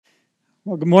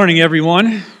Well, good morning,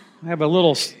 everyone. I have a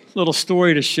little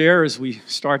story to share as we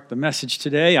start the message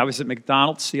today. I was at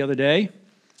McDonald's the other day,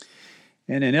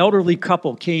 and an elderly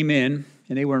couple came in,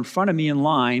 and they were in front of me in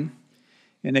line,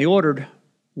 and they ordered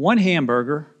one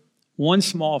hamburger, one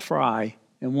small fry,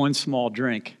 and one small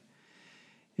drink.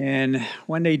 And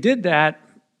when they did that,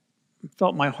 I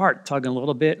felt my heart tugging a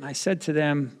little bit, and I said to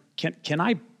them, can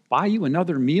I buy you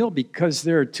another meal? Because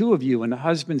there are two of you. And the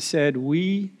husband said,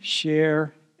 we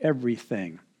share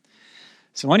everything.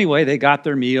 So anyway, they got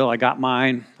their meal. I got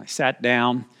mine. I sat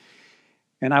down,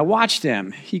 and I watched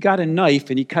him. He got a knife,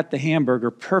 and he cut the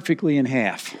hamburger perfectly in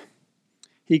half.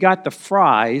 He got the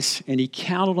fries, and he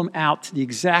counted them out to the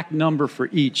exact number for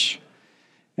each.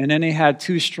 And then they had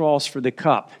 2 straws for the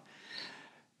cup.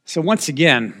 So once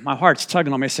again, my heart's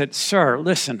tugging on me. I said, sir,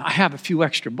 listen, I have a few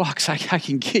extra bucks. I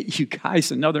can get you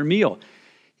guys another meal.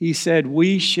 He said,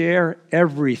 we share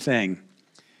everything.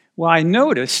 Well, I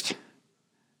noticed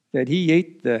that he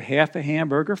ate the half a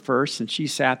hamburger first, and she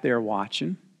sat there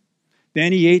watching.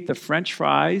 Then he ate the French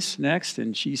fries next,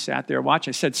 and she sat there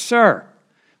watching. I said, sir,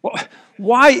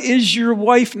 why is your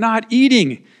wife not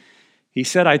eating? He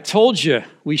said, I told you,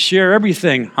 we share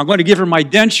everything. I'm going to give her my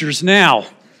dentures now.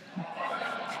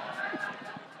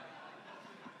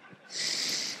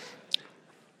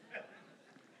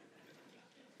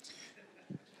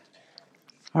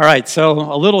 All right, so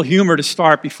a little humor to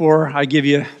start before I give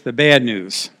you the bad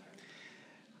news.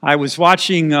 I was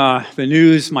watching the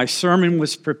news. My sermon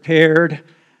was prepared.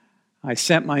 I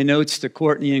sent my notes to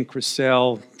Courtney and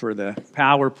Chriselle for the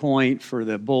PowerPoint, for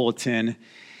the bulletin.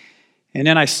 And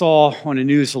then I saw on the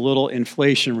news a little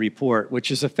inflation report, which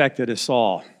has affected us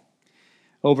all.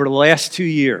 Over the last 2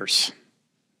 years,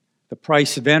 the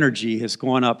price of energy has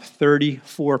gone up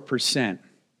 34%.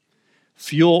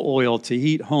 Fuel oil to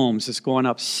heat homes is going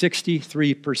up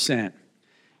 63%.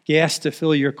 Gas to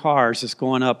fill your cars is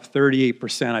going up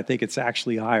 38%. I think it's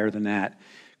actually higher than that.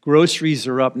 Groceries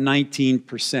are up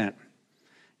 19%.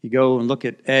 You go and look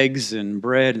at eggs and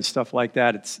bread and stuff like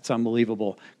that, it's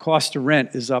unbelievable. Cost of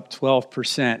rent is up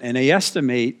 12%. And they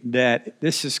estimate that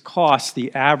this has cost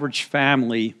the average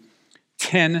family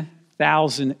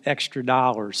 $10,000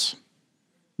 extra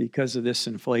because of this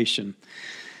inflation.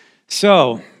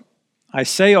 So, I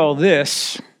say all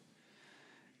this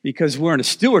because we're in a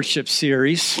stewardship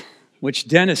series, which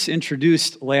Dennis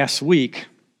introduced last week.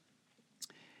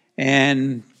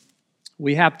 And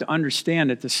we have to understand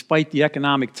that despite the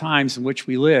economic times in which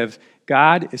we live,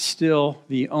 God is still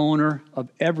the owner of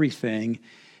everything,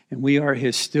 and we are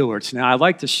his stewards. Now, I'd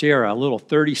like to share a little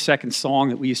 30-second song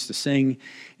that we used to sing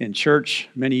in church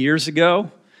many years ago.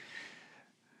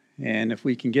 And if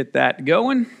we can get that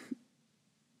going.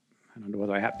 I don't know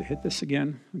whether I have to hit this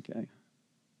again. Okay.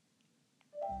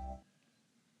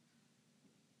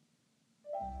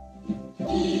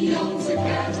 He owns a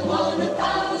cattle on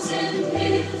 1,000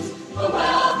 hills, a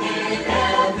wealth in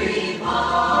every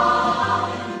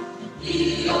mine.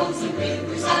 He owns the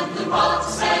rivers and the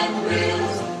rocks and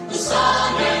rills, the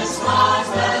sun and stars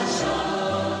that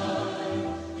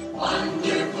shine.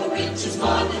 Wonderful riches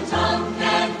more than tongue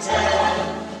can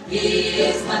tell. He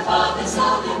is my Father's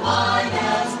son and mine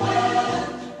as well.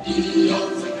 He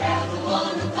owns the cattle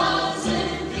on 1,000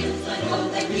 hills. I know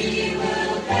that he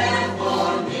will care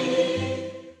for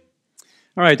me.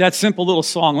 All right, that simple little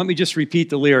song. Let me just repeat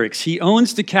the lyrics. He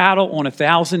owns the cattle on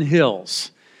 1,000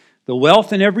 hills, the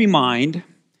wealth in every mind.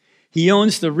 He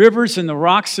owns the rivers and the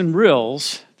rocks and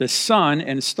rills, the sun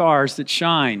and stars that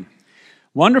shine.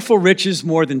 Wonderful riches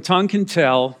more than tongue can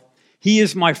tell. He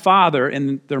is my Father,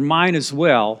 and they're mine as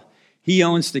well. He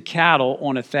owns the cattle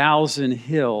on 1,000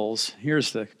 hills.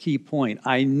 Here's the key point.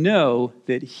 I know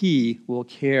that he will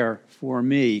care for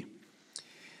me.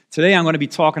 Today I'm going to be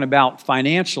talking about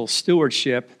financial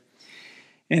stewardship.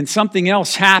 And something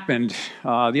else happened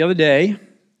the other day.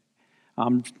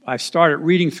 I started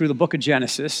reading through the book of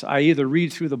Genesis. I either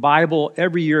read through the Bible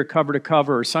every year cover to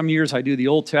cover, or some years I do the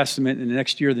Old Testament and the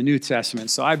next year the New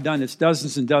Testament. So I've done this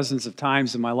dozens and dozens of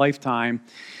times in my lifetime.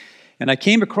 And I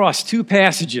came across 2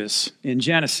 passages in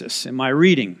Genesis in my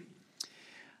reading.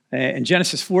 In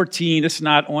Genesis 14, this is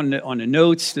not on the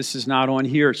notes, this is not on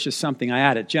here, it's just something I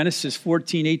added. Genesis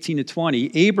 14, 18 to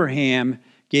 20, Abraham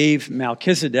gave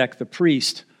Melchizedek the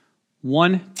priest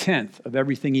 1/10 of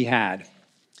everything he had.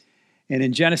 And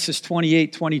in Genesis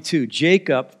 28, 22,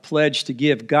 Jacob pledged to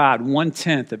give God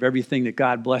 1/10 of everything that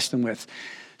God blessed him with.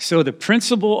 So the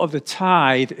principle of the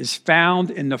tithe is found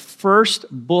in the first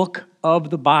book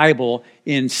of the Bible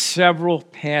in several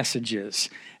passages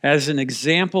as an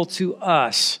example to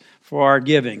us for our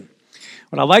giving.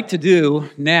 What I'd like to do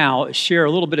now is share a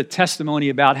little bit of testimony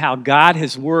about how God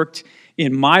has worked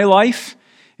in my life,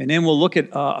 and then we'll look at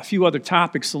a few other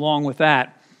topics along with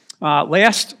that.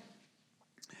 Last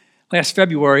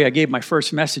February, I gave my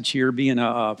first message here, being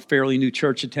a fairly new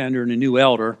church attender and a new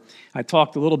elder. I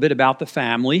talked a little bit about the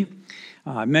family.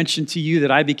 I mentioned to you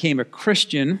that I became a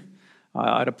Christian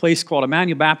at a place called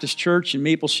Emmanuel Baptist Church in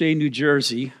Maple Shade, New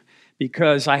Jersey,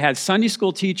 because I had Sunday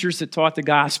school teachers that taught the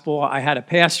gospel. I had a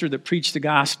pastor that preached the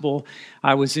gospel.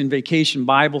 I was in vacation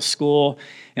Bible school,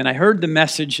 and I heard the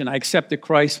message, and I accepted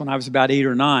Christ when I was about 8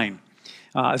 or 9.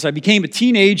 As I became a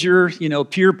teenager,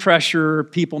 peer pressure,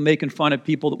 people making fun of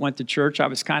people that went to church, I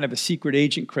was kind of a secret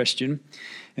agent Christian.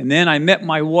 And then I met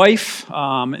my wife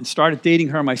and started dating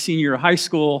her my senior year of high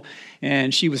school,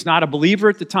 and she was not a believer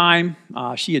at the time.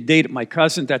 She had dated my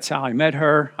cousin. That's how I met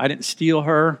her. I didn't steal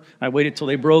her. I waited till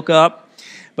they broke up.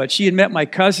 But she had met my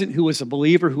cousin, who was a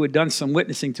believer, who had done some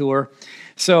witnessing to her.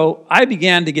 So I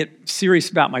began to get serious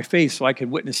about my faith so I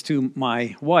could witness to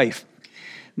my wife.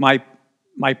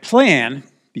 My plan,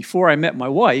 before I met my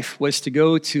wife, was to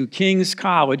go to King's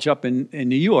College up in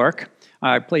New York.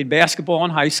 I played basketball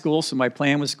in high school, so my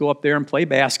plan was to go up there and play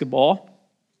basketball.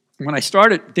 When I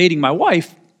started dating my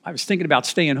wife, I was thinking about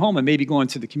staying home and maybe going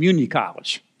to the community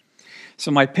college. So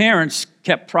my parents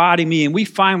kept prodding me, and we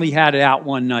finally had it out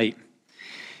one night.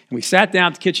 And we sat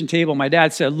down at the kitchen table, and my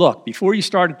dad said, "Look, before you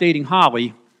started dating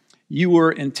Holly, you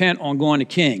were intent on going to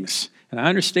King's. And I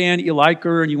understand that you like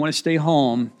her and you want to stay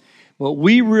home, but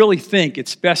we really think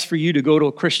it's best for you to go to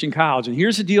a Christian college. And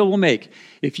here's the deal we'll make.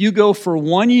 If you go for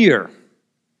 1 year,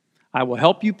 I will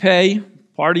help you pay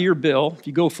part of your bill. If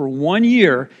you go for 1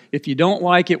 year, if you don't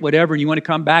like it, whatever, and you want to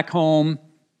come back home,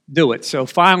 do it." So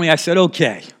finally I said,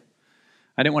 okay.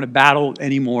 I didn't want to battle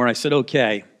anymore. I said,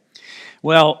 okay.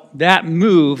 Well, that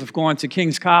move of going to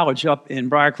King's College up in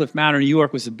Briarcliff Manor, New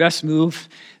York, was the best move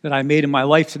that I made in my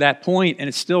life to that point, and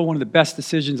it's still one of the best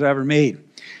decisions I ever made.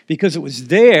 Because it was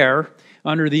there,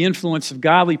 under the influence of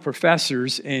godly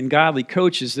professors and godly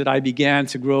coaches, that I began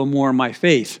to grow more in my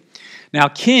faith. Now,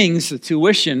 King's, the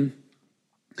tuition,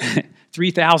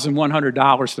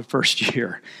 $3,100 the first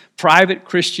year. Private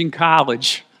Christian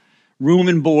college, room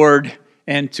and board,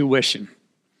 and tuition.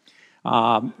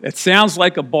 It sounds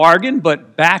like a bargain,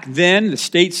 but back then, the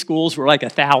state schools were like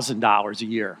 $1,000 a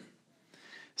year.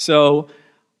 So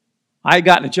I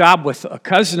got a job with a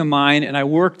cousin of mine, and I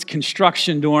worked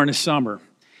construction during the summer.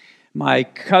 My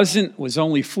cousin was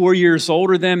only 4 years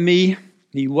older than me.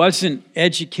 He wasn't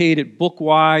educated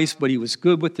book-wise, but he was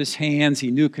good with his hands.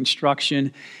 He knew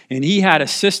construction, and he had a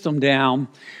system down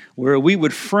where we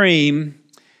would frame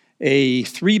a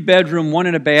 3-bedroom,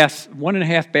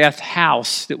 1.5 bath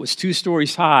house that was 2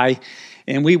 stories high,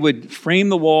 and we would frame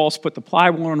the walls, put the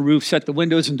plywood on the roof, set the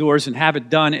windows and doors, and have it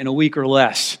done in a week or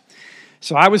less.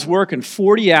 So I was working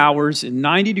 40 hours in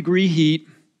 90-degree heat,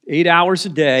 8 hours a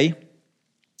day.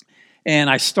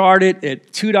 And I started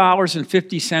at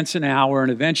 $2.50 an hour,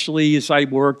 and eventually, as I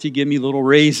worked, he'd give me little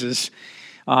raises.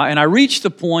 And I reached the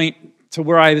point to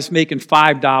where I was making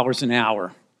 $5 an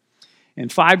hour. And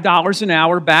 $5 an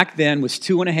hour back then was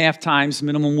 2.5 times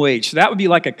minimum wage. So that would be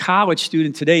like a college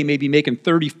student today maybe making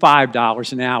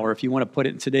 $35 an hour, if you want to put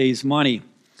it in today's money.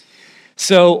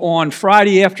 So on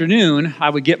Friday afternoon, I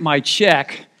would get my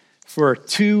check for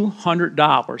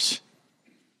 $200.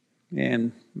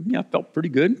 And yeah, it felt pretty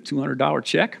good, $200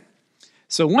 check.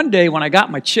 So one day when I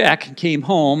got my check and came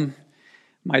home,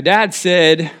 my dad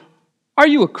said, "Are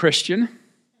you a Christian?"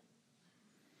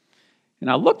 And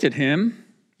I looked at him.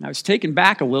 I was taken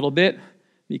back a little bit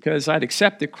because I'd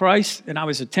accepted Christ, and I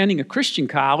was attending a Christian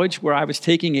college where I was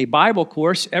taking a Bible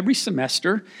course every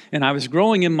semester, and I was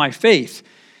growing in my faith.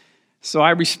 So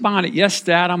I responded, "Yes,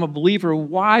 Dad, I'm a believer.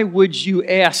 Why would you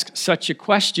ask such a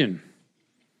question?"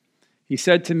 He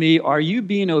said to me, "Are you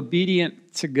being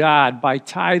obedient to God by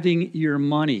tithing your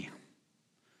money?"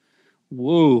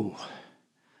 Whoa.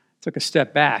 Took a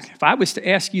step back. If I was to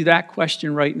ask you that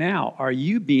question right now, are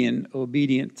you being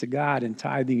obedient to God and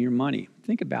tithing your money?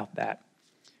 Think about that.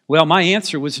 Well, my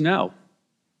answer was no.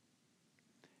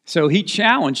 So he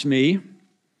challenged me,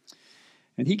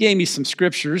 and he gave me some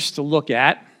scriptures to look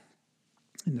at.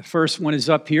 And the first one is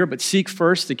up here, "But seek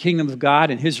first the kingdom of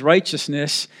God and his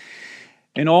righteousness,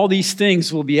 and all these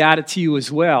things will be added to you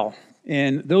as well."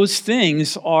 And those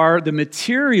things are the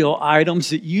material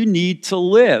items that you need to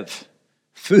live: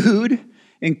 food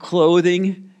and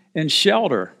clothing and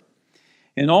shelter.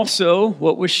 And also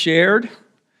what was shared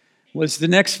was the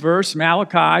next verse,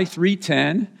 Malachi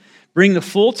 3:10, "Bring the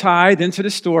full tithe into the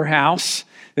storehouse,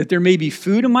 that there may be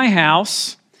food in my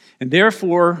house, and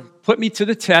therefore put me to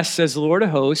the test, says the Lord of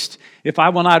hosts, if I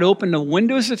will not open the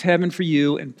windows of heaven for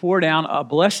you and pour down a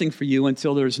blessing for you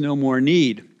until there is no more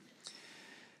need."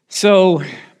 So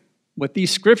with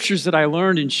these scriptures that I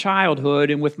learned in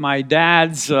childhood and with my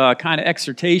dad's kind of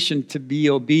exhortation to be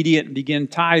obedient and begin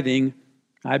tithing,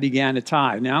 I began to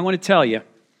tithe. Now, I'm going to tell you,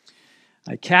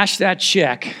 I cashed that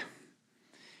check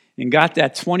and got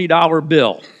that $20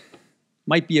 bill.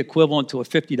 Might be equivalent to a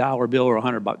 $50 bill or a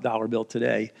 $100 bill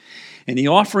today. And the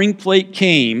offering plate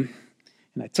came,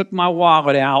 and I took my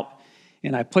wallet out,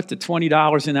 and I put the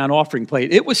 $20 in that offering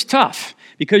plate. It was tough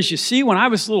because, you see, when I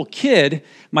was a little kid,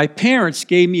 my parents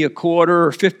gave me a quarter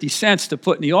or 50 cents to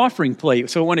put in the offering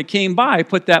plate. So when it came by, I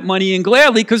put that money in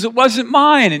gladly because it wasn't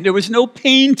mine, and there was no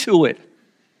pain to it.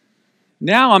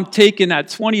 Now I'm taking that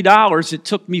 $20. It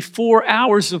took me 4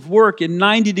 hours of work in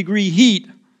 90-degree heat,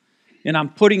 and I'm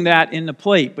putting that in the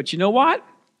plate. But you know what?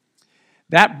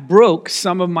 That broke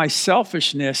some of my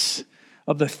selfishness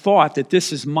of the thought that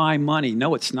this is my money.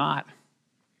 No, it's not.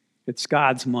 It's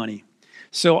God's money.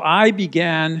 So I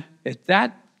began at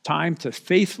that time to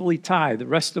faithfully tithe the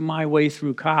rest of my way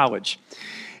through college.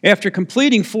 After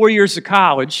completing 4 years of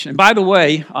college, and by the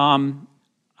way,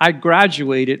 I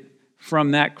graduated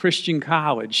from that Christian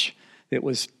college that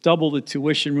was double the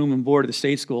tuition, room, and board of the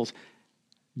state schools,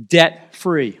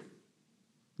 debt-free.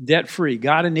 Debt-free.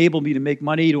 God enabled me to make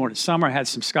money during the summer. I had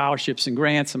some scholarships and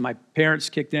grants, and my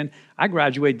parents kicked in. I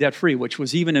graduated debt-free, which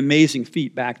was even an amazing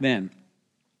feat back then.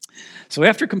 So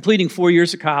after completing 4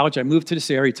 years of college, I moved to this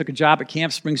area, took a job at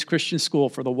Camp Springs Christian School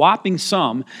for the whopping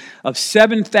sum of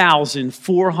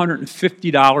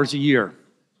 $7,450 a year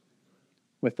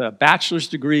with a bachelor's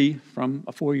degree from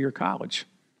a 4-year college.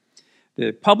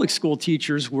 The public school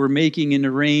teachers were making in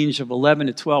the range of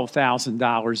 $11,000 to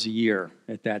 $12,000 a year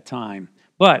at that time.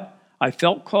 But I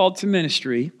felt called to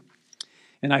ministry,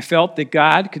 and I felt that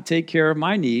God could take care of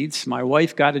my needs. My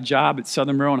wife got a job at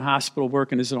Southern Maryland Hospital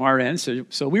working as an RN,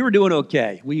 so we were doing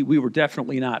okay. We were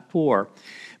definitely not poor.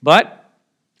 But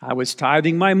I was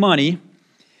tithing my money,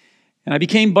 and I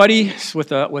became buddies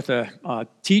with a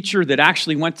teacher that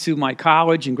actually went to my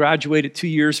college and graduated 2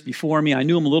 years before me. I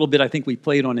knew him a little bit. I think we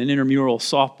played on an intramural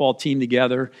softball team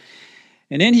together.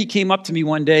 And then he came up to me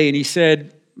one day, and he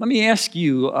said, "Let me ask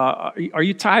you, are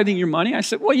you tithing your money?" I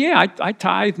said, "Well, yeah, I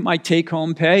tithe my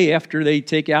take-home pay after they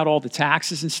take out all the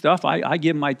taxes and stuff. I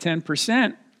give my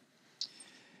 10%.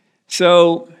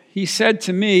 So he said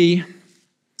to me,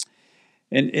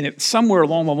 and it's somewhere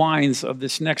along the lines of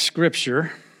this next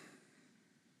scripture,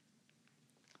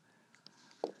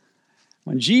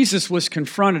 when Jesus was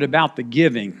confronted about the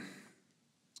giving,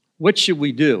 what should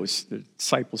we do? As the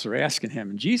disciples are asking him.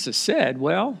 And Jesus said,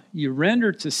 well, you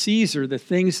render to Caesar the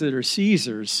things that are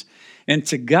Caesar's, and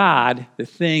to God the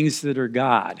things that are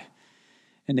God.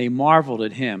 And they marveled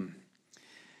at him.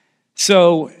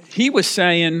 So he was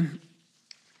saying,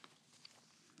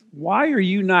 why are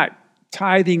you not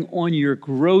tithing on your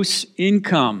gross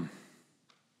income?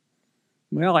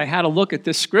 Well, I had a look at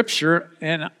this scripture,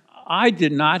 and I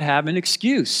did not have an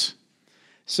excuse.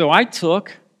 So I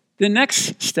took the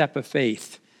next step of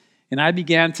faith, and I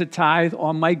began to tithe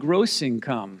on my gross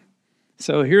income.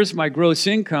 So here's my gross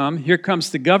income. Here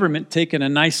comes the government taking a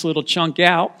nice little chunk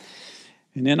out,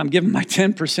 and then I'm giving my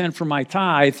 10% for my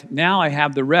tithe. Now I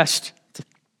have the rest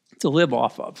to live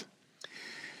off of.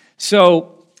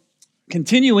 So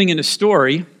continuing in the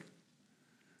story,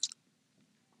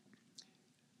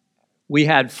 we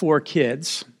had 4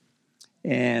 kids,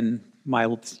 and my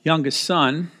youngest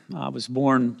son was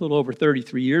born a little over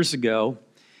 33 years ago.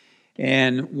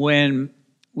 And when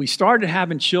we started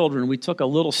having children, we took a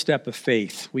little step of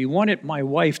faith. We wanted my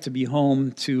wife to be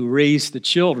home to raise the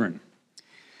children.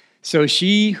 So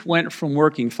she went from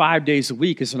working 5 days a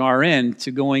week as an RN to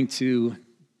going to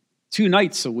 2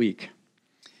 nights a week.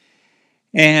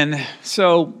 And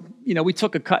so, we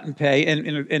took a cut in pay,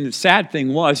 and the sad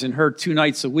thing was, in her 2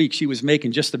 nights a week, she was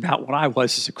making just about what I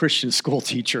was as a Christian school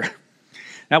teacher.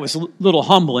 That was a little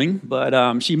humbling,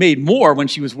 but she made more when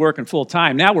she was working full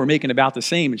time. Now we're making about the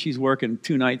same, and she's working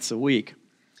 2 nights a week.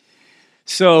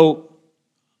 So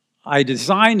I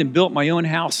designed and built my own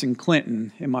house in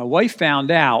Clinton, and my wife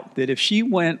found out that if she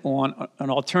went on an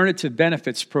alternative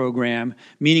benefits program,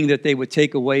 meaning that they would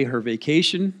take away her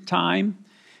vacation time,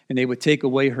 and they would take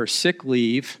away her sick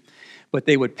leave, but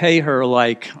they would pay her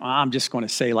I'm just going to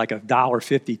say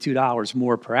 $1.50, $2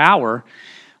 more per hour.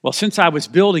 Well, since I was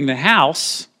building the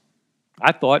house,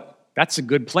 I thought that's a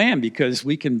good plan because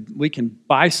we can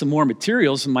buy some more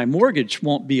materials and my mortgage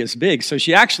won't be as big. So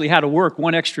she actually had to work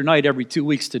 1 extra night every 2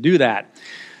 weeks to do that.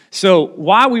 So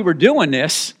while we were doing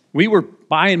this, we were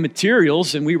buying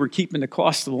materials and we were keeping the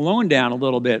cost of the loan down a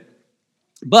little bit.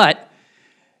 But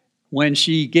when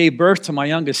she gave birth to my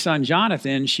youngest son,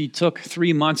 Jonathan, she took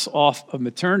 3 months off of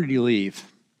maternity leave.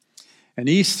 And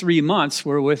these 3 months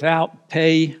were without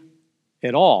pay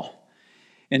at all.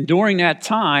 And during that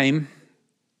time,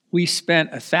 we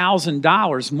spent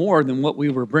 $1,000 more than what we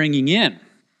were bringing in.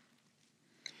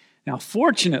 Now,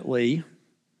 fortunately,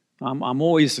 I'm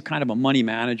always kind of a money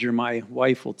manager. My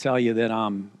wife will tell you that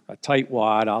I'm a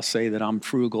tightwad. I'll say that I'm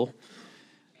frugal.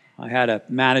 I had to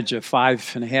manage a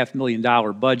 $5.5 million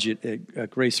budget at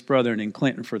Grace Brethren in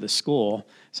Clinton for the school,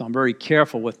 so I'm very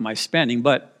careful with my spending.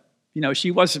 But,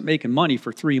 she wasn't making money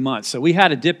for 3 months, so we had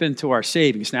to dip into our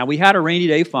savings. Now, we had a rainy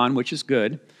day fund, which is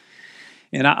good,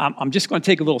 and I'm just going to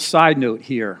take a little side note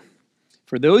here.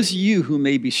 For those of you who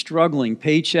may be struggling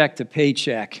paycheck to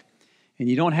paycheck, and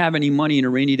you don't have any money in a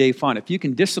rainy day fund, if you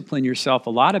can discipline yourself,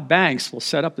 a lot of banks will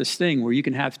set up this thing where you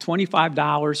can have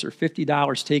 $25 or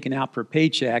 $50 taken out per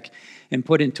paycheck and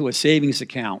put into a savings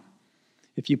account.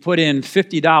 If you put in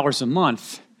 $50 a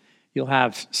month, you'll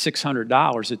have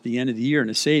 $600 at the end of the year in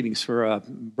a savings for a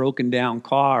broken down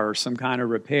car or some kind of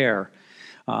repair.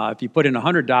 If you put in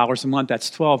 $100 a month, that's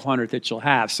 $1,200 that you'll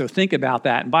have. So think about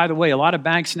that. And by the way, a lot of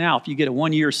banks now, if you get a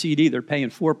 1-year CD, they're paying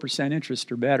 4% interest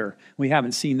or better. We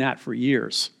haven't seen that for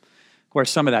years. Of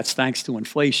course, some of that's thanks to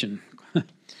inflation.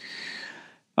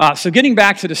 So getting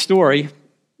back to the story,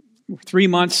 3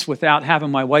 months without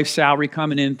having my wife's salary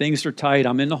coming in, things are tight.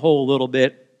 I'm in the hole a little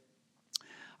bit.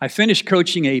 I finished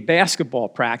coaching a basketball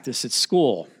practice at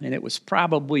school, and it was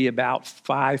probably about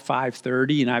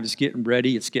 5:30, and I was getting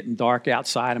ready. It's getting dark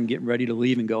outside. I'm getting ready to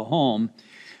leave and go home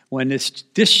when this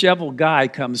disheveled guy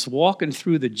comes walking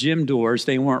through the gym doors.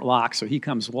 They weren't locked, so he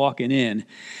comes walking in,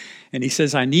 and he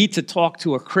says, "I need to talk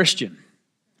to a Christian."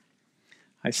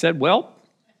 I said, "Well,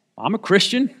 I'm a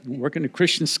Christian. I'm working at a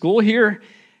Christian school here.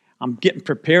 I'm getting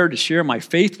prepared to share my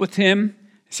faith with him."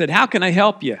 I said, "How can I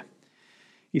help you?"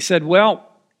 He said, "Well,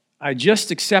 I just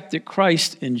accepted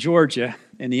Christ in Georgia,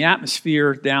 and the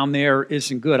atmosphere down there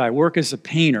isn't good. I work as a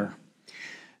painter.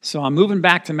 So I'm moving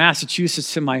back to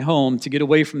Massachusetts to my home to get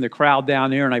away from the crowd down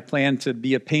there, and I plan to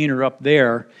be a painter up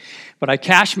there. But I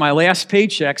cashed my last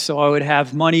paycheck so I would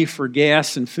have money for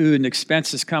gas and food and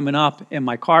expenses coming up, and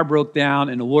my car broke down,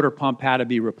 and the water pump had to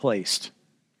be replaced.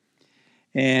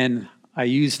 And I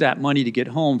used that money to get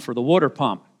home for the water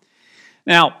pump."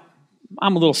 Now,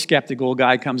 I'm a little skeptical. A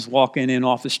guy comes walking in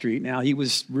off the street. Now, he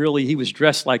was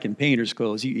dressed like in painter's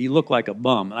clothes. He looked like a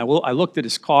bum. I looked at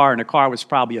his car, and the car was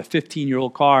probably a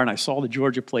 15-year-old car, and I saw the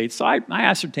Georgia plate. So I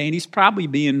ascertained he's probably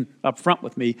being upfront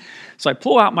with me. So I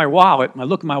pull out my wallet, and I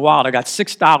look at my wallet. I got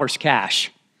 $6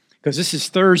 cash because this is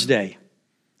Thursday,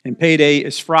 and payday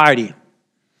is Friday. I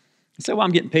said, "Well,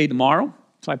 I'm getting paid tomorrow."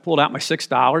 So I pulled out my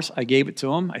 $6. I gave it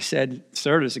to him. I said,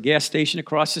 "Sir, there's a gas station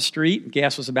across the street.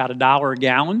 Gas was about $1 a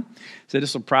gallon. So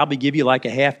this will probably give you like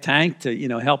a half tank to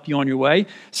help you on your way."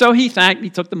 So he thanked me,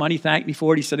 took the money, thanked me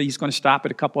for it. He said he's going to stop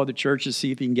at a couple other churches,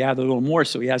 see if he can gather a little more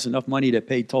so he has enough money to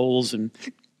pay tolls and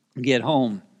get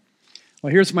home.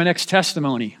 Well, here's my next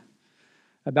testimony.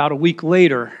 About a week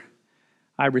later,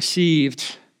 I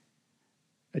received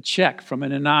a check from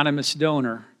an anonymous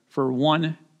donor for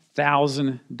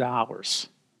 $1,000.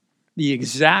 The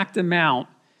exact amount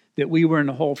that we were in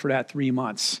the hole for that 3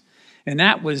 months. And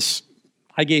that was,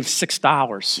 I gave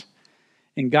 $6.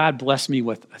 And God blessed me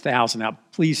with $1,000. Now,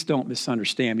 please don't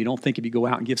misunderstand me. Don't think if you go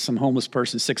out and give some homeless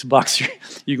person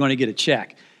 $6, you're going to get a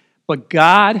check. But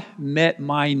God met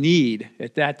my need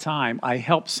at that time. I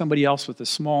helped somebody else with a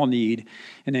small need,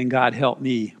 and then God helped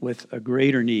me with a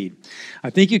greater need. I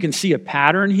think you can see a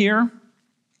pattern here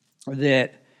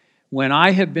that when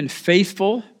I have been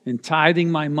faithful in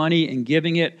tithing my money and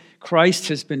giving it, Christ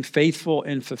has been faithful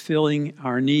in fulfilling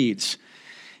our needs.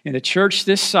 In a church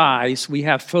this size, we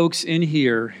have folks in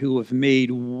here who have made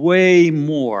way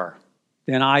more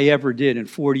than I ever did in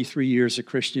 43 years of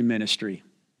Christian ministry.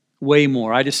 Way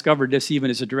more. I discovered this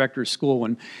even as a director of school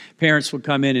when parents would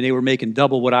come in and they were making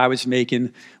double what I was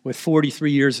making with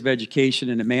 43 years of education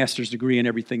and a master's degree and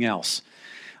everything else.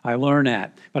 I learned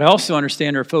that. But I also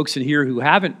understand there are folks in here who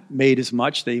haven't made as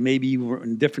much. They maybe were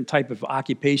in a different type of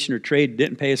occupation or trade,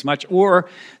 didn't pay as much, or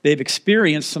they've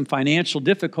experienced some financial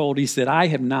difficulties that I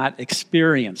have not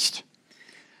experienced.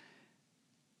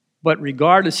 But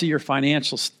regardless of your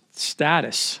financial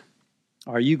status,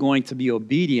 are you going to be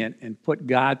obedient and put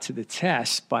God to the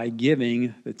test by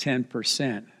giving the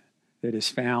 10% that is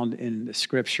found in the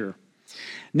Scripture?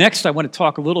 Next, I want to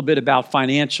talk a little bit about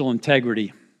financial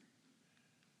integrity.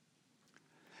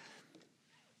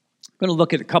 I'm going to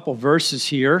look at a couple verses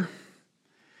here.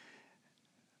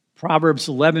 Proverbs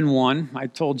 11:1. I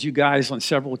told you guys on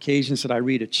several occasions that I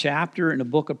read a chapter in the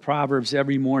book of Proverbs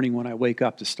every morning when I wake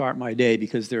up to start my day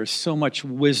because there's so much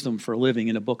wisdom for living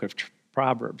in the book of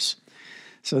Proverbs.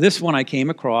 So this one I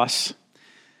came across.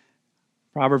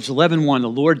 Proverbs 11:1, the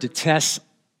Lord detests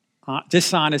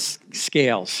dishonest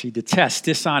scales. He detests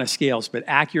dishonest scales, but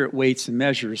accurate weights and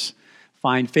measures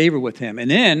find favor with him. And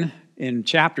then in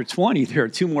chapter 20, there are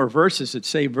two more verses that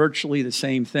say virtually the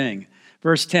same thing.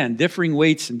 Verse 10, differing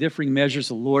weights and differing measures,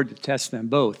 the Lord detests them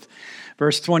both.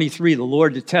 Verse 23, the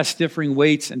Lord detests differing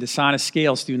weights and dishonest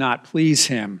scales do not please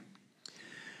him.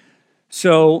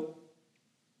 So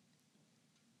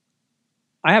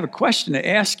I have a question to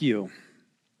ask you.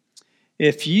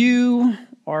 If you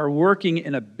are working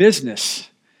in a business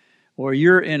or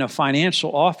you're in a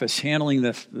financial office handling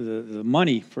the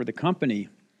money for the company,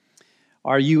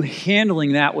 are you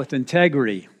handling that with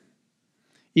integrity?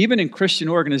 Even in Christian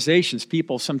organizations,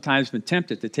 people have sometimes been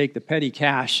tempted to take the petty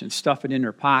cash and stuff it in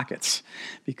their pockets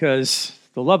because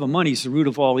the love of money is the root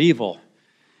of all evil.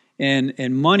 And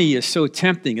money is so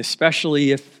tempting, especially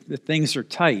if the things are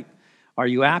tight. Are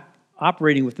you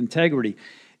operating with integrity?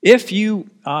 If you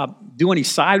do any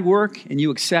side work and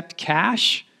you accept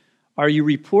cash, are you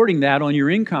reporting that on your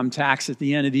income tax at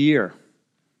the end of the year?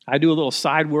 I do a little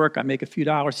side work. I make a few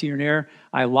dollars here and there.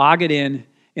 I log it in,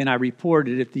 and I report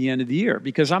it at the end of the year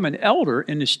because I'm an elder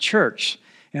in this church,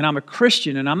 and I'm a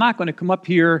Christian, and I'm not going to come up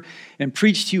here and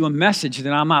preach to you a message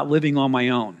that I'm not living on my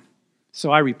own. So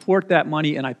I report that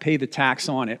money, and I pay the tax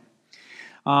on it.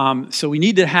 So we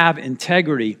need to have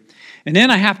integrity. And then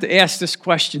I have to ask this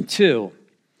question too.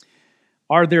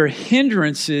 Are there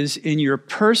hindrances in your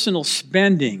personal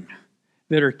spending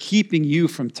that are keeping you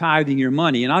from tithing your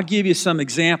money? And I'll give you some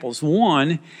examples.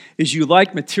 One is you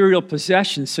like material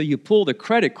possessions, so you pull the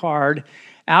credit card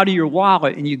out of your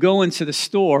wallet and you go into the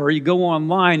store or you go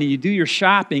online and you do your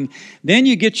shopping. Then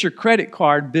you get your credit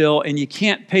card bill and you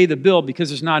can't pay the bill because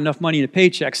there's not enough money in a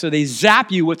paycheck. So they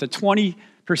zap you with a 20%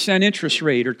 interest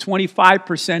rate or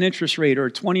 25% interest rate or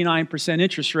a 29%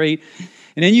 interest rate.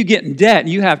 And then you get in debt and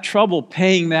you have trouble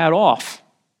paying that off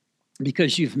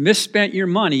because you've misspent your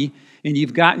money and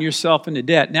you've gotten yourself into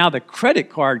debt. Now the credit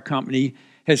card company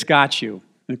has got you.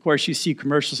 And of course, you see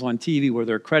commercials on TV where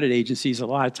there are credit agencies a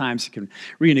lot of times that can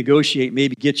renegotiate,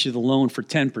 maybe get you the loan for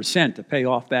 10% to pay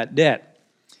off that debt.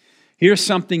 Here's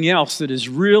something else that is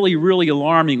really, really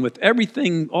alarming with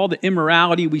everything, all the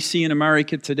immorality we see in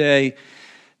America today.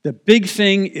 The big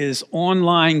thing is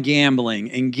online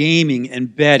gambling and gaming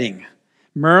and betting.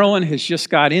 Maryland has just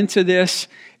got into this.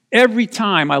 Every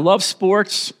time, I love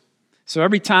sports, so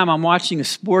every time I'm watching a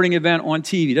sporting event on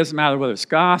TV, it doesn't matter whether it's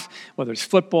golf, whether it's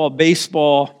football,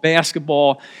 baseball,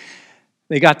 basketball,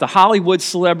 they got the Hollywood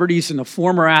celebrities and the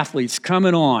former athletes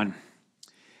coming on.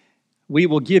 We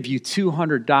will give you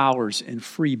 $200 in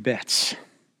free bets.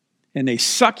 And they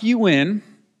suck you in,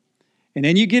 and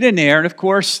then you get in there, and of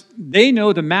course, they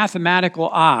know the mathematical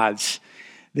odds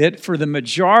that for the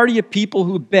majority of people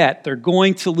who bet, they're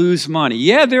going to lose money.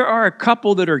 Yeah, there are a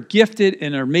couple that are gifted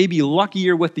and are maybe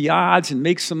luckier with the odds and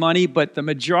make some money, but the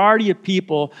majority of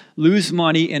people lose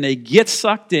money and they get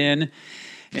sucked in.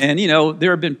 And,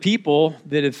 there have been people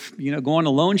that have, gone to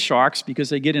loan sharks because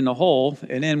they get in the hole,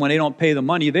 and then when they don't pay the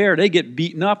money there, they get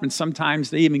beaten up, and sometimes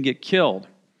they even get killed.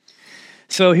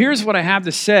 So here's what I have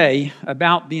to say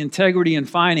about the integrity in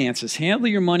finances. Handle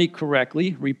your money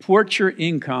correctly. Report your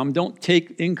income. Don't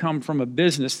take income from a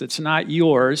business that's not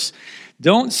yours.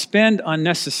 Don't spend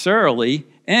unnecessarily.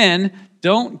 And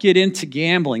don't get into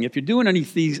gambling. If you're doing any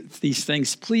of these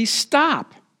things, please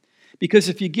stop. Because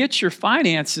if you get your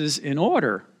finances in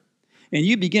order and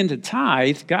you begin to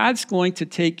tithe, God's going to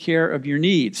take care of your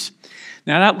needs.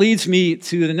 Now that leads me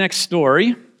to the next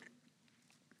story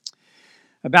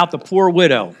about the poor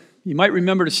widow. You might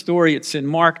remember the story. It's in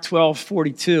Mark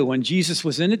 12:42, when Jesus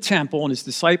was in the temple and his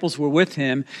disciples were with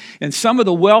him, and some of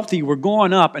the wealthy were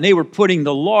going up and they were putting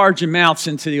the large amounts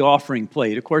into the offering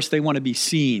plate. Of course, they want to be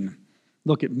seen.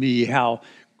 Look at me, how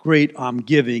great I'm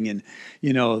giving, and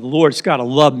the Lord's got to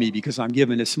love me because I'm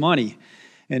giving this money.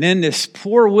 And then this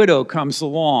poor widow comes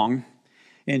along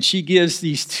and she gives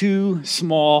these 2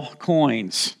 small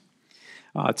coins.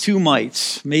 2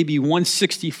 mites, maybe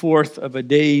 1/64 of a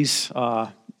day's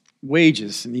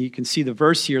wages. And you can see the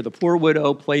verse here. The poor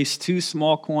widow placed 2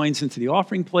 small coins into the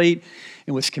offering plate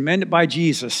and was commended by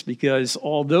Jesus because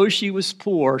although she was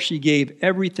poor, she gave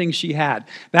everything she had.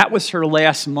 That was her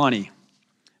last money.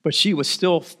 But she was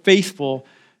still faithful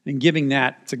in giving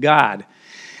that to God.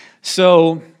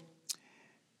 So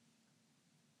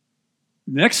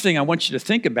the next thing I want you to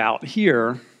think about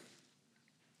here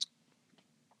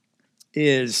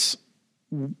is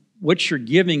what your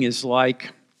giving is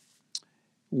like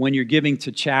when you're giving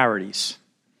to charities.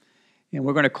 And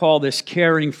we're going to call this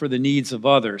caring for the needs of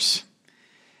others.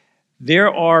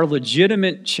 There are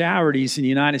legitimate charities in the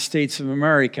United States of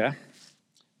America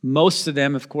Most of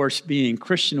them, of course, being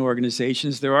Christian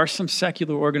organizations. There are some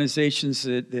secular organizations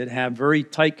that have very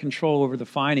tight control over the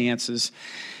finances,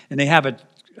 and they have a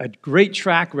great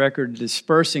track record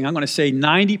dispersing. I'm going to say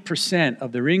 90%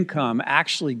 of their income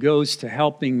actually goes to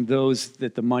helping those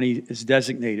that the money is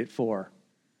designated for.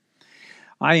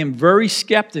 I am very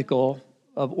skeptical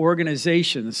of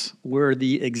organizations where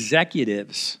the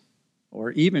executives,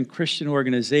 or even Christian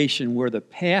organization where the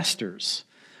pastors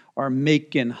are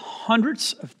making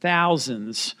hundreds of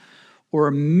thousands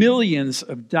or millions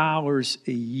of dollars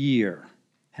a year,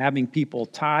 having people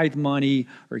tithe money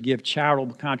or give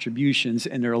charitable contributions,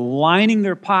 and they're lining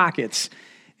their pockets,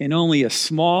 and only a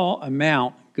small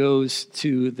amount goes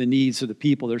to the needs of the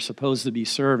people they're supposed to be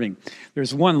serving.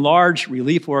 There's one large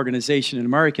relief organization in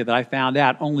America that I found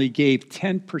out only gave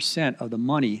 10% of the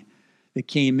money that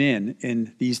came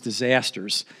in these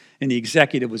disasters, and the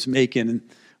executive was making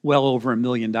well over $1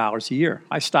 million a year.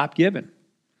 I stopped giving.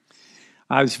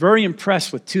 I was very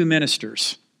impressed with two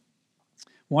ministers.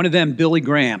 One of them, Billy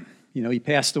Graham. He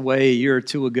passed away a year or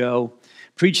two ago,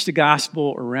 preached the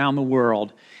gospel around the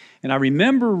world. And I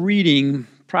remember reading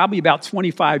probably about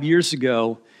 25 years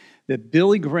ago that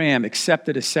Billy Graham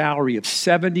accepted a salary of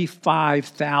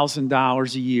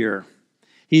 $75,000 a year.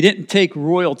 He didn't take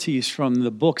royalties from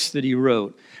the books that he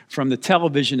wrote, from the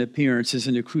television appearances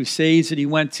and the crusades that he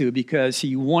went to, because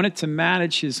he wanted to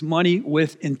manage his money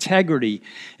with integrity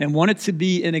and wanted to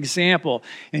be an example.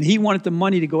 And he wanted the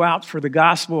money to go out for the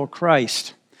gospel of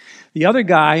Christ. The other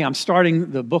guy, I'm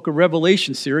starting the Book of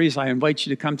Revelation series. I invite you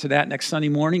to come to that next Sunday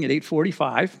morning at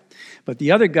 8:45. But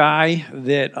the other guy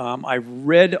that I've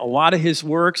read a lot of his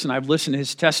works and I've listened to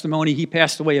his testimony, he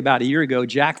passed away about a year ago,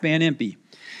 Jack Van Impe.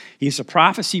 He's a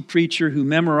prophecy preacher who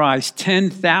memorized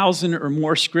 10,000 or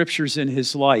more scriptures in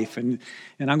his life. And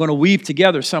I'm going to weave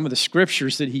together some of the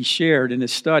scriptures that he shared in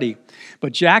his study.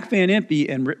 But Jack Van Impe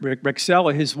and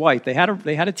Rexella, his wife, they had a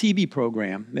TV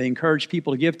program. They encouraged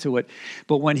people to give to it.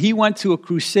 But when he went to a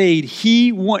crusade,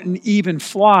 he wouldn't even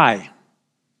fly.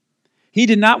 He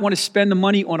did not want to spend the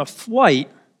money on a flight.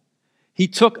 He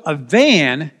took a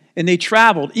van and they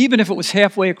traveled, even if it was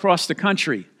halfway across the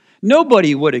country.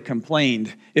 Nobody would have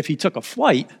complained if he took a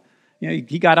flight.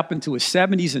 He got up into his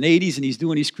 70s and 80s and he's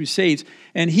doing these crusades,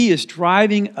 and he is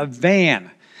driving a van.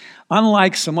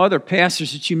 Unlike some other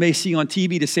pastors that you may see on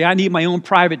TV to say, I need my own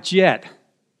private jet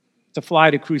to fly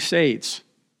to crusades.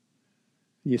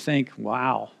 You think,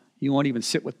 wow, you won't even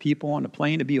sit with people on the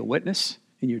plane to be a witness,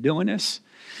 and you're doing this?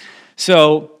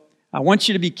 So I want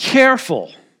you to be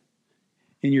careful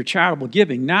in your charitable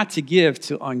giving, not to give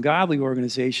to ungodly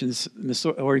organizations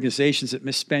that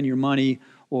misspend your money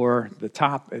or the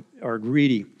top are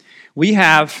greedy. We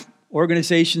have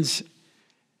organizations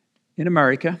in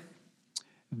America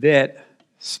that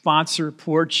sponsor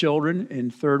poor children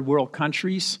in third world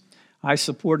countries. I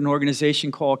support an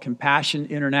organization called Compassion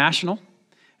International,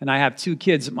 and I have 2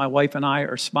 kids that my wife and I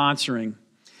are sponsoring.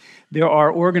 There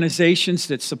are organizations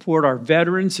that support our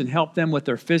veterans and help them with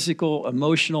their physical,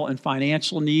 emotional, and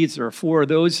financial needs. There are 4 of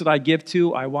those that I give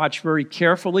to. I watch very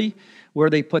carefully where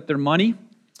they put their money.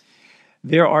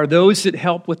 There are those that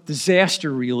help with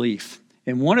disaster relief.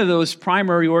 And one of those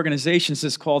primary organizations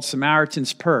is called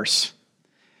Samaritan's Purse.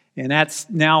 And that's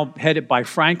now headed by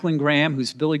Franklin Graham,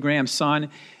 who's Billy Graham's son.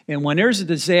 And when there's a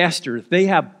disaster, they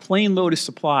have plane load of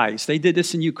supplies. They did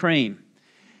this in Ukraine.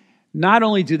 Not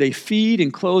only do they feed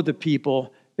and clothe the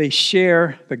people, they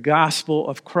share the gospel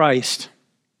of Christ.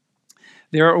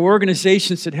 There are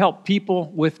organizations that help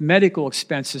people with medical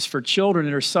expenses for children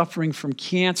that are suffering from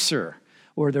cancer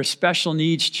or their special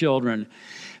needs children.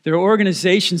 There are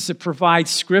organizations that provide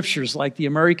scriptures like the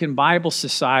American Bible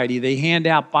Society. They hand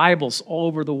out Bibles all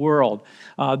over the world.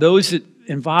 Those that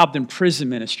involved in prison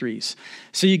ministries.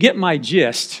 So you get my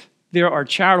gist. There are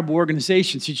charitable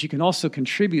organizations that you can also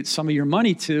contribute some of your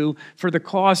money to for the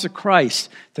cause of Christ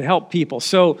to help people.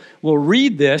 So we'll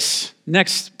read this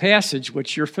next passage,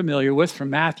 which you're familiar with, from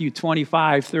Matthew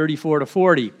 25, 34 to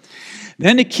 40.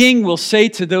 Then the king will say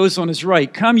to those on his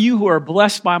right, "Come, you who are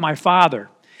blessed by my Father.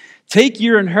 Take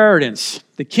your inheritance,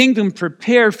 the kingdom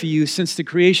prepared for you since the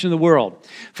creation of the world.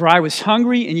 For I was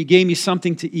hungry, and you gave me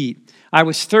something to eat. I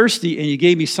was thirsty, and you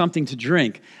gave me something to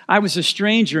drink. I was a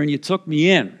stranger, and you took me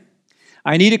in.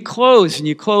 I needed clothes, and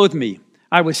you clothed me.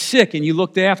 I was sick, and you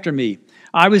looked after me.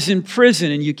 I was in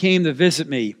prison, and you came to visit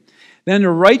me." Then the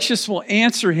righteous will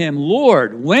answer him,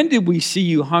 "Lord, when did we see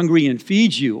you hungry and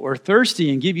feed you, or thirsty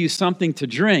and give you something to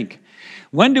drink?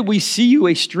 When did we see you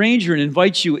a stranger and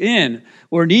invite you in,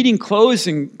 or needing clothes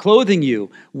and clothing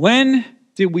you? When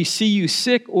did we see you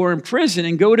sick or in prison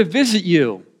and go to visit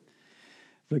you?"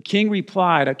 The king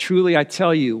replied, truly I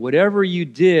tell you, whatever you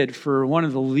did for one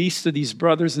of the least of these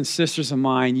brothers and sisters of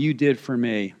mine, you did for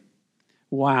me.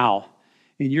 Wow.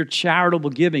 In your charitable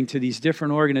giving to these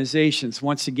different organizations,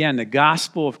 once again, the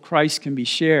gospel of Christ can be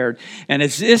shared, and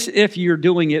it's as if you're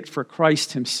doing it for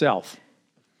Christ himself.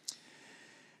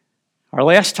 Our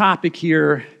last topic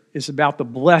here is about the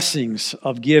blessings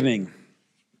of giving.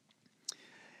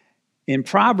 In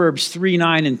Proverbs 3,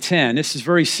 9, and 10, this is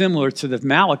very similar to the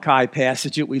Malachi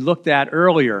passage that we looked at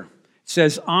earlier. It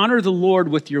says, honor the Lord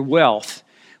with your wealth,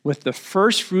 with the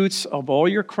first fruits of all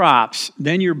your crops.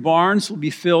 Then your barns will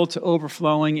be filled to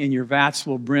overflowing, and your vats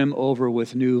will brim over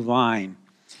with new wine.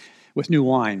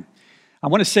 I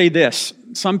want to say this.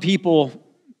 Some people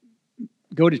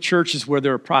go to churches where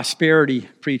there are prosperity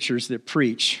preachers that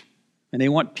preach, and they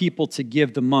want people to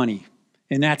give the money.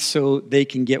 And that's so they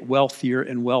can get wealthier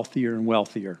and wealthier and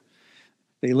wealthier.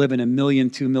 They live in a $1 million,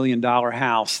 $2 million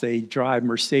house. They drive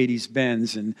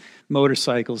Mercedes-Benz and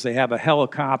motorcycles. They have a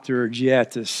helicopter or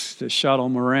jet to shuttle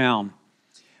them around.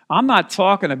 I'm not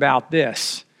talking about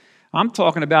this. I'm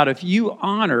talking about if you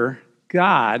honor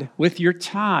God with your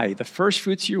tithe, the first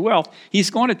fruits of your wealth, he's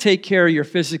going to take care of your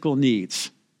physical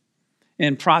needs.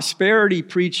 And prosperity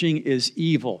preaching is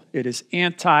evil. It is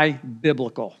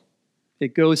anti-biblical.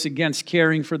 It goes against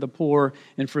caring for the poor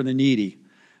and for the needy.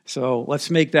 So let's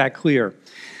make that clear.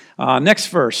 Next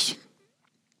verse.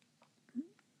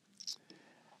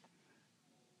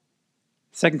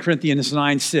 2 Corinthians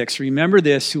 9:6. Remember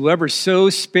this, whoever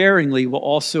sows sparingly will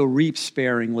also reap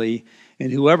sparingly,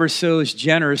 and whoever sows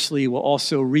generously will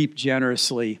also reap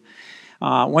generously.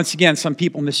 Once again, some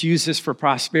people misuse this for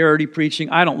prosperity preaching.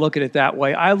 I don't look at it that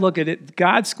way. I look at it,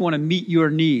 God's going to meet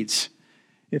your needs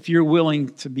if you're willing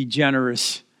to be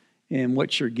generous in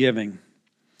what you're giving.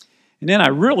 And then I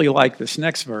really like this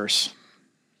next verse.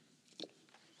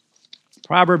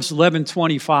 Proverbs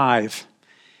 11:25.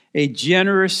 A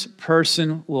generous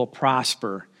person will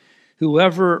prosper.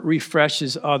 Whoever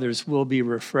refreshes others will be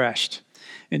refreshed.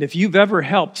 And if you've ever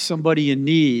helped somebody in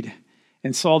need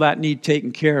and saw that need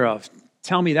taken care of,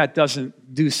 tell me that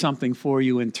doesn't do something for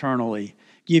you internally,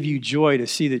 give you joy to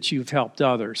see that you've helped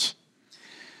others.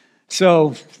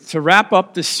 So, to wrap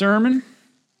up this sermon,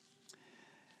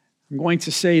 I'm going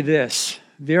to say this.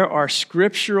 There are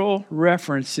scriptural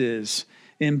references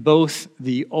in both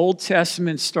the Old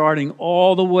Testament, starting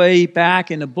all the way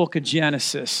back in the book of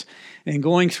Genesis, and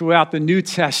going throughout the New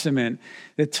Testament,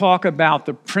 that talk about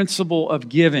the principle of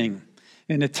giving.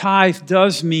 And the tithe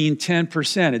does mean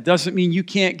 10%. It doesn't mean you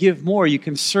can't give more. You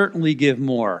can certainly give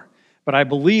more. But I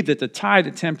believe that the tithe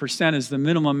at 10% is the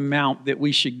minimum amount that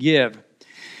we should give.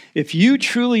 If you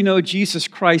truly know Jesus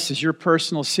Christ as your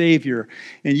personal Savior,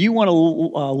 and you want to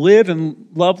live and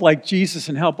love like Jesus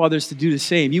and help others to do the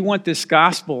same, you want this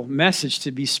gospel message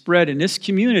to be spread in this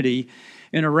community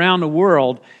and around the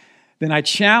world, then I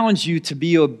challenge you to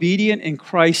be obedient in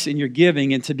Christ in your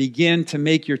giving and to begin to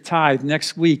make your tithe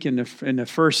next week in the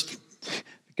first,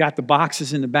 got the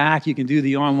boxes in the back, you can do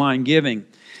the online giving.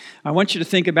 I want you to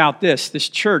think about this. This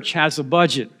church has a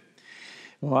budget.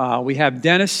 We have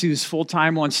Dennis, who's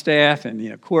full-time on staff,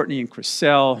 and Courtney and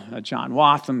Chriselle, John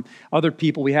Watham, other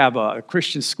people. We have a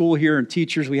Christian school here and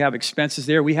teachers. We have expenses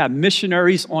there. We have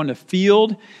missionaries on the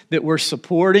field that we're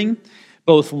supporting,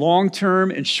 both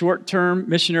long-term and short-term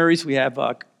missionaries. We have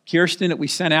Kirsten that we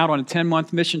sent out on a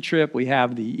 10-month mission trip. We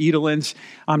have the Edelins.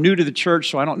 I'm new to the church,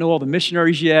 so I don't know all the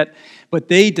missionaries yet, but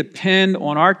they depend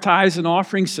on our tithes and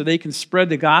offerings so they can spread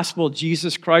the gospel of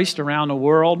Jesus Christ around the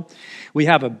world. We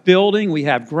have a building, we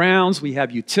have grounds, we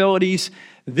have utilities.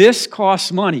 This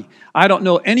costs money. I don't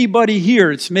know anybody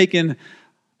here that's making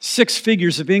 6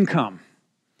 figures of income.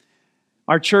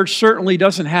 Our church certainly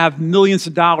doesn't have millions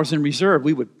of dollars in reserve.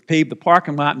 We would pave the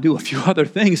parking lot and do a few other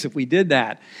things if we did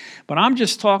that. But I'm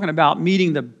just talking about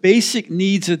meeting the basic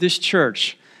needs of this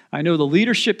church. I know the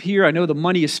leadership here, I know the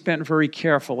money is spent very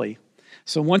carefully.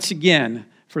 So once again,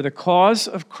 for the cause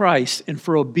of Christ and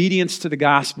for obedience to the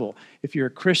gospel, if you're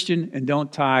a Christian and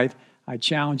don't tithe, I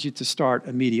challenge you to start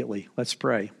immediately. Let's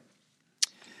pray.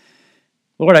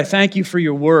 Lord, I thank you for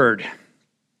your word.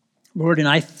 Lord, and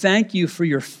I thank you for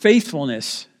your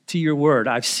faithfulness to your word.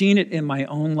 I've seen it in my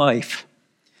own life,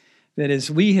 that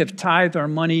as we have tithed our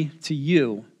money to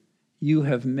you, you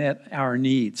have met our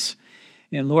needs.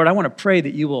 And Lord, I want to pray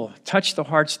that you will touch the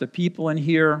hearts of the people in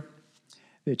here,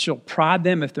 that you'll prod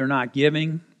them if they're not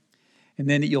giving, and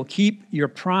then that you'll keep your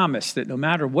promise that no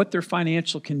matter what their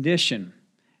financial condition,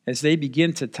 as they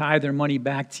begin to tithe their money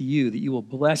back to you, that you will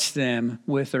bless them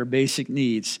with their basic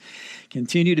needs.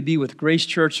 Continue to be with Grace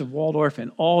Church of Waldorf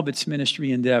and all of its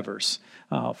ministry endeavors,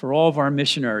 for all of our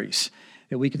missionaries,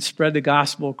 that we can spread the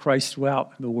gospel of Christ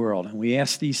throughout the world. And we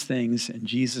ask these things in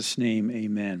Jesus' name,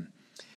 amen.